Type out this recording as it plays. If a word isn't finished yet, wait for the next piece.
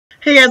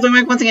Hey guys, welcome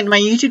back once again to my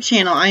YouTube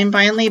channel. I am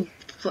finally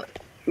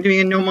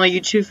doing a normal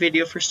YouTube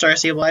video for Star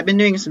Stable. I've been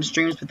doing some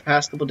streams for the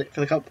past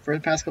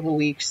couple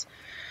weeks,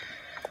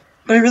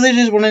 but I really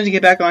just wanted to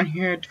get back on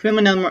here to film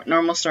another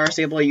normal Star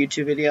Stable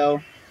YouTube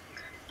video.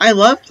 I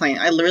love playing.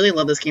 I really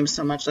love this game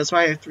so much. That's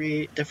why I have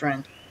 3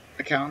 different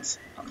accounts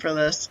for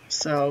this.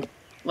 So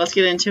let's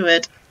get into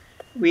it.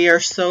 I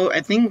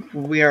think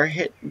we are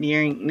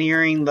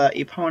nearing the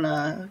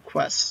Epona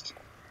quest.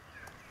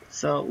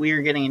 So we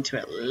are getting into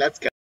it. Let's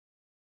go.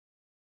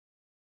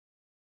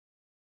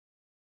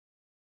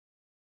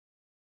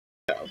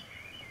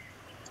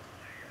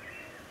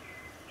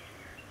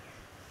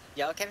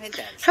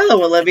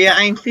 Hello, Olivia.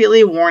 I am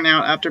completely worn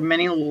out after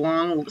many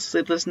long,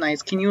 sleepless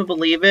nights. Can you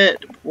believe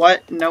it?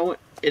 What? No,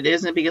 it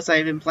isn't because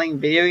I've been playing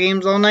video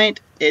games all night.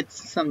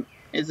 Is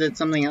it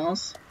something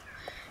else?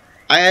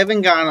 I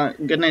haven't gotten a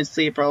good night's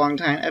sleep for a long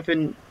time. I've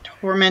been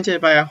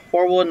tormented by a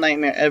horrible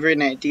nightmare every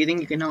night. Do you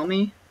think you can help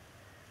me?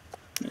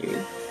 Maybe.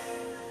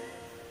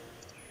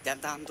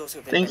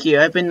 Thank you.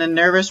 I've been a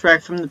nervous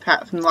wreck from the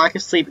lack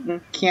of sleep and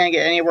can't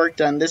get any work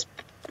done.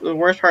 The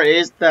worst part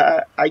is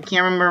that I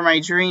can't remember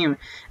my dream.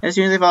 As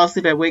soon as I fall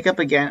asleep, I wake up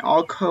again,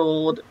 all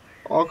cold,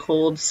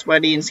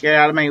 sweaty, and scared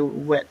out of my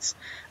wits.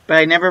 But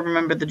I never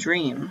remember the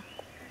dream.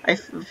 I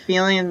have a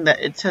feeling that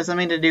it has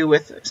something to do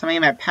with something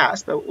in my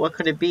past, but what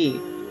could it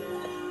be?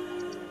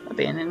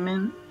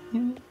 Abandonment?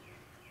 Maybe?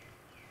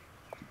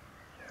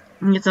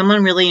 Can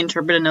someone really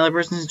interpret another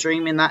person's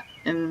dream?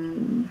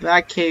 In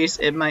that case,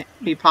 it might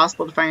be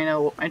possible to find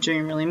out what my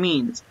dream really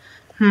means.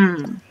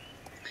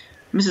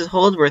 Mrs.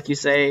 Holdsworth, you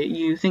say?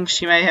 You think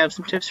she might have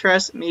some tips for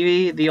us?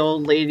 Maybe the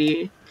old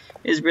lady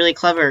is really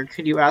clever.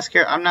 Could you ask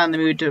her? I'm not in the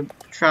mood to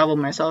travel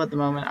myself at the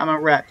moment. I'm a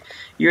wreck.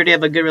 You already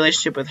have a good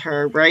relationship with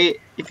her, right?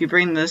 If you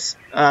bring this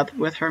up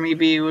with her,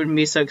 maybe it wouldn't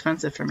be so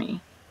expensive for me.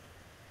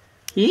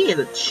 He is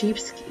a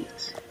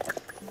cheapskate.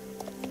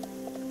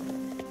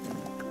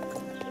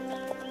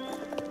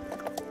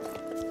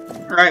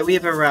 Alright, we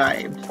have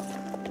arrived.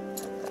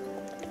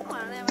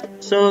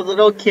 So the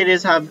little kid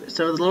is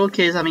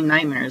having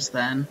nightmares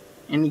then.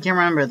 And you can't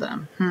remember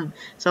them.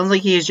 Sounds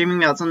like he is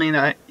dreaming about something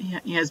that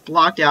he has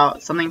blocked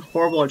out, something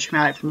horrible or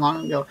traumatic from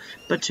long ago.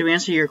 But to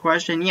answer your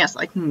question, yes,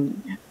 I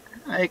can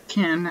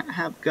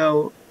have a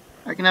go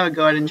at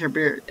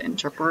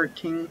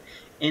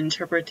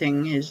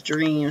interpreting his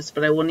dreams,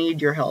 but I will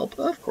need your help.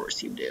 Of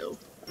course you do.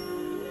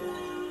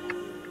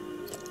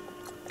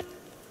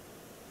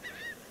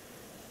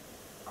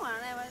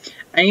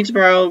 I need to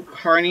borrow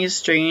Carney's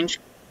strange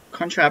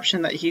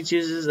contraption that he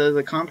uses as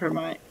a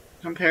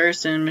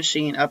comparison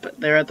machine up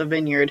there at the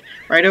vineyard.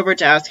 Right over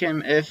to ask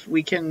him if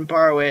we can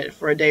borrow it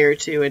for a day or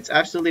two. It's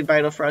absolutely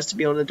vital for us to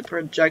be able to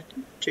project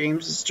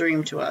James's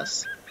dream to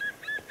us.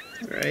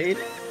 Right?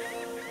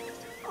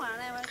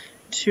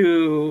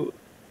 To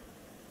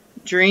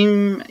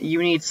dream,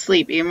 you need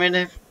sleep. Even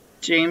if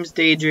James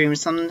daydreams,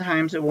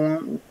 sometimes it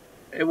won't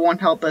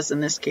help us in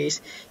this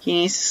case. He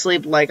needs to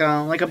sleep like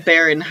a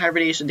bear in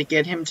hibernation to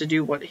get him to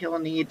do what he'll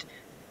need.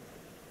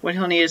 What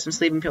he'll need is some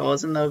sleeping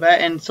pills, and the vet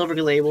and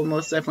Silverglade will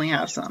most definitely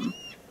have some.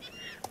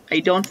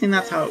 I don't think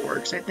that's how it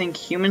works. I think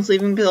human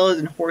sleeping pills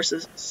and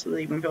horses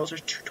sleeping pills are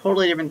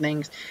totally different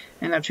things,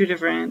 and have 2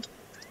 different...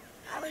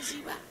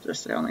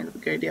 Just, I don't think that's a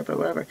good idea, but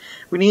whatever.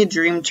 We need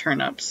dream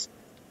turnips.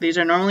 These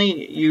are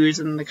normally used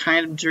in the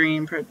kind of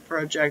dream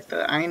project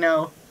that I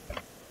know...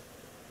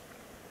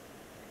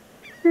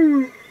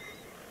 And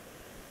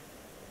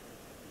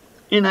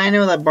I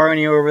know that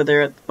Barney over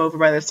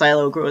by the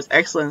silo grows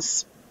excellent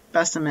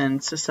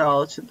specimens to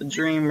sell to the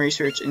dream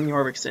research in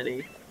Yorvik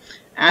City.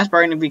 Ask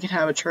Barney if we can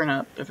have a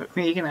turnip. If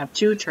we can have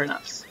 2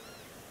 turnips.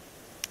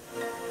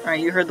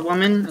 Alright, you heard the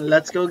woman.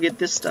 Let's go get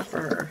this stuff for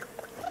her.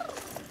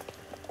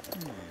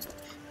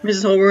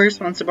 Mrs. Holworth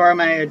wants to borrow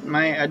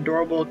my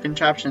adorable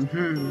contraption.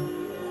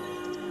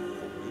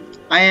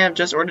 I have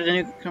just ordered a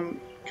new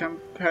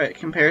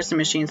comparison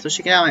machine so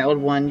she can have my old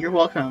one. You're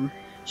welcome.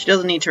 She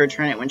doesn't need to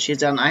return it when she's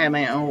done. I have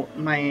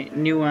my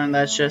new one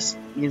that just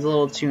needs a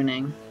little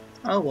tuning.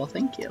 Oh, well,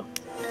 thank you.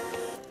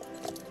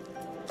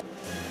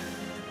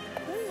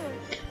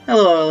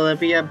 Hello,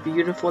 Olivia.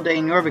 Beautiful day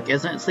in Yorvik,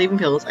 isn't it? Sleeping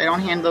pills. I don't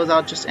hand those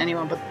out just to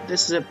anyone, but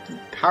this is a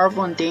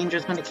powerful and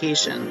dangerous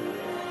medication.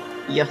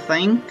 You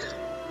think?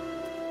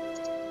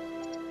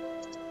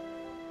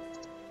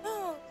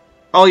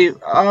 Oh,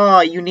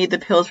 you need the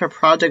pills for a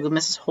project with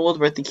Mrs.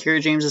 Holdsworth to cure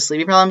James's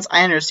sleeping problems?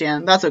 I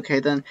understand. That's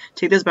okay, then.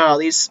 Take this bottle.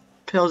 These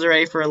pills are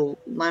ready for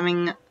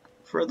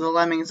the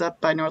lemmings up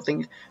by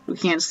Northling who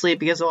can't sleep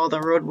because of all the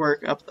road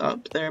work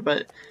up there,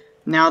 but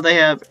now they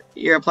have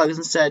earplugs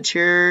instead.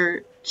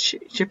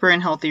 Chipper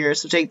and healthier,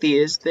 so take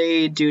these.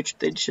 They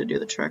should do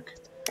the trick.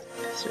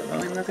 So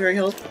lemming that very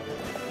help.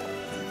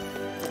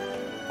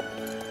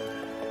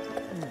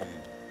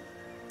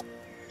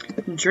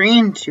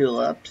 Dream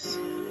tulips.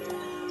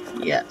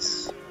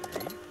 Yes.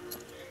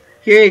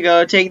 Here you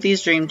go. Take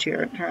these dream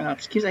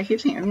turnips. I keep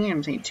saying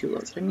I'm saying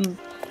tulips. I mean.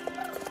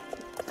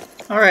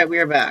 Alright, we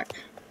are back.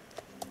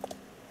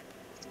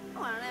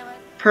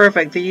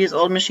 Perfect. They use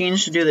old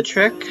machines to do the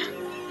trick.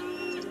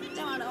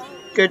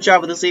 Good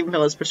job with the sleeping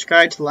pills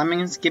prescribed to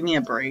lemmings. Give me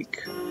a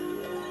break.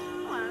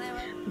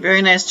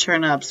 Very nice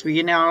turnips.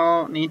 We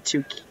now need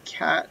a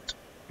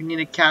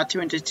cat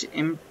to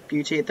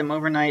amputate them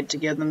overnight to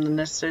give them the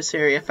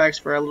necessary effects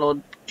for our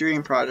little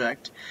dream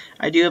project.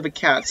 I do have a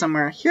cat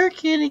somewhere. Here,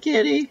 kitty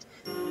kitty.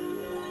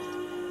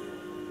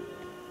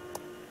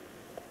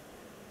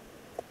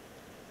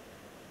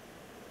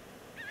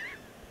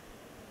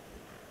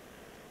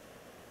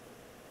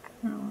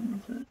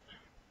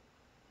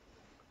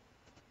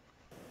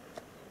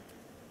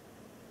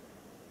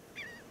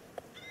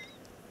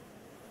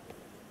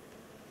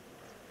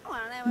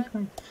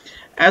 Okay.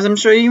 As I'm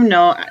sure you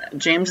know,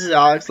 James is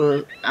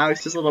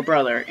Alex's little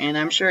brother, and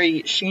I'm sure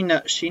she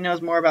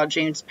knows more about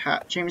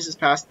James's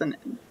past than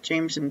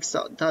James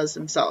does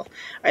himself.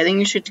 I think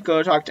you should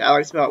go talk to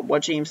Alex about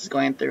what James is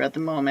going through at the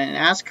moment, and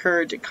ask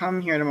her to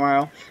come here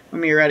tomorrow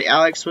when we're ready.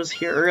 Alex was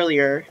here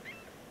earlier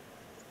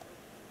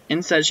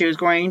and said she was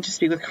going to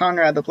speak with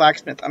Conrad the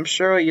blacksmith. I'm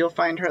sure you'll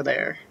find her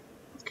there.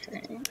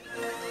 Okay.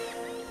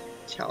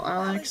 Tell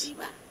Alex.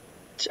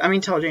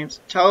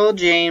 Tell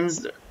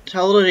James.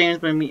 Tell little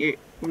James when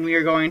we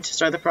are going to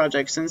start the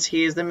project, since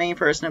he is the main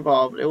person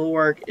involved. It will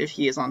work if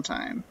he is on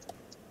time.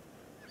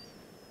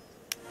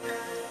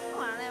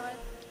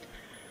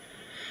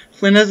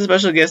 Linda's a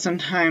special gift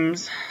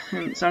sometimes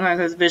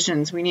has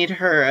visions. We need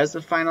her as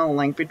the final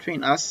link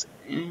between us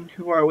and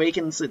who are awake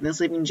and the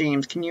sleeping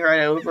James. Can you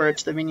ride over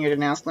to the vineyard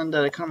and ask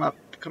Linda to come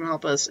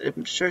help us?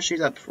 I'm sure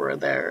she's up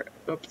there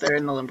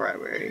in the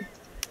library.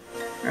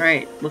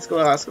 Alright, let's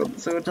go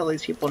tell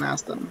these people and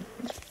ask them.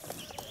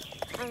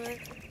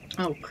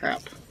 Oh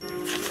crap.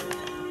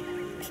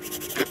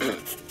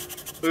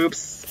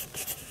 Oops.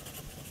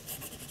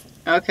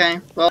 Okay,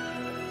 well.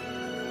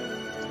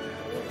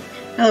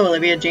 Hello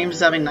Olivia, James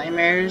is having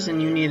nightmares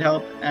and you need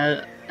help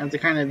as a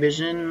kind of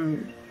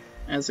vision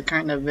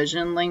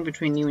link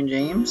between you and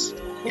James?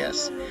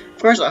 Yes. Of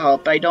course I'll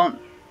help, but I don't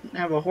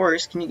have a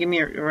horse. Can you give me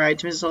a ride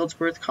to Mrs.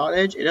 Holdsworth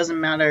Cottage? It doesn't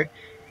matter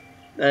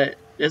that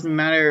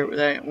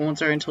it won't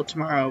start until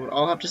tomorrow, but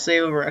I'll have to stay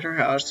over at her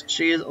house.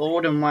 She is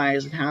old and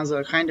wise and has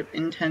a kind of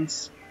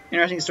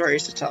interesting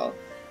stories to tell.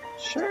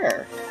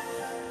 Sure.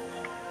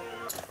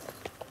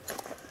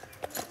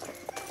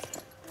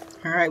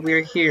 Alright, we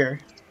are here.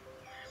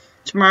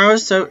 Tomorrow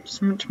so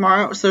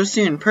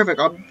soon. Perfect,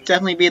 I'll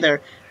definitely be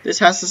there. This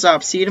has to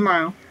stop. See you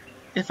tomorrow.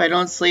 If I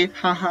don't sleep,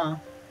 haha.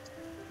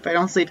 If I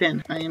don't sleep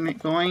in, I am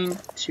going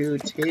to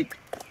take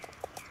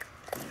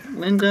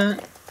Linda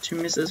to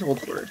Mrs.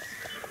 Holdsworth.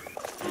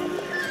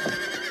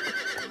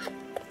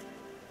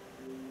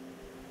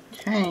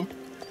 Okay.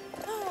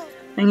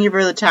 Thank you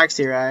for the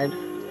taxi ride.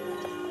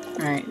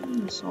 Alright,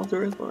 Mrs.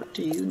 Holdsworth, what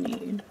do you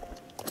need?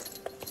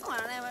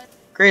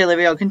 Great,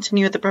 Olivia. I'll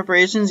continue with the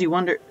preparations. You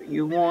wonder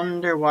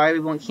why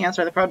we can't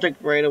start the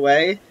project right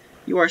away?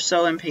 You are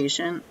so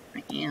impatient.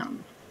 I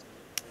am.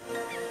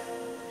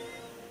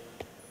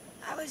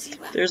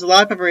 There's a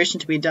lot of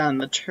preparation to be done.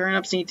 The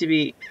turnips need to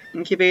be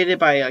incubated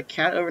by a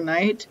cat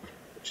overnight,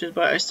 which is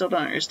what I still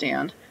don't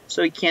understand.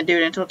 So we can't do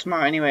it until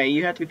tomorrow anyway.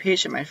 You have to be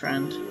patient, my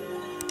friend.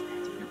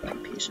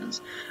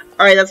 Patience.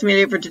 Alright, that's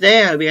me for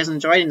today. I hope you guys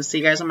enjoyed, and see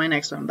you guys on my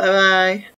next one. Bye-bye!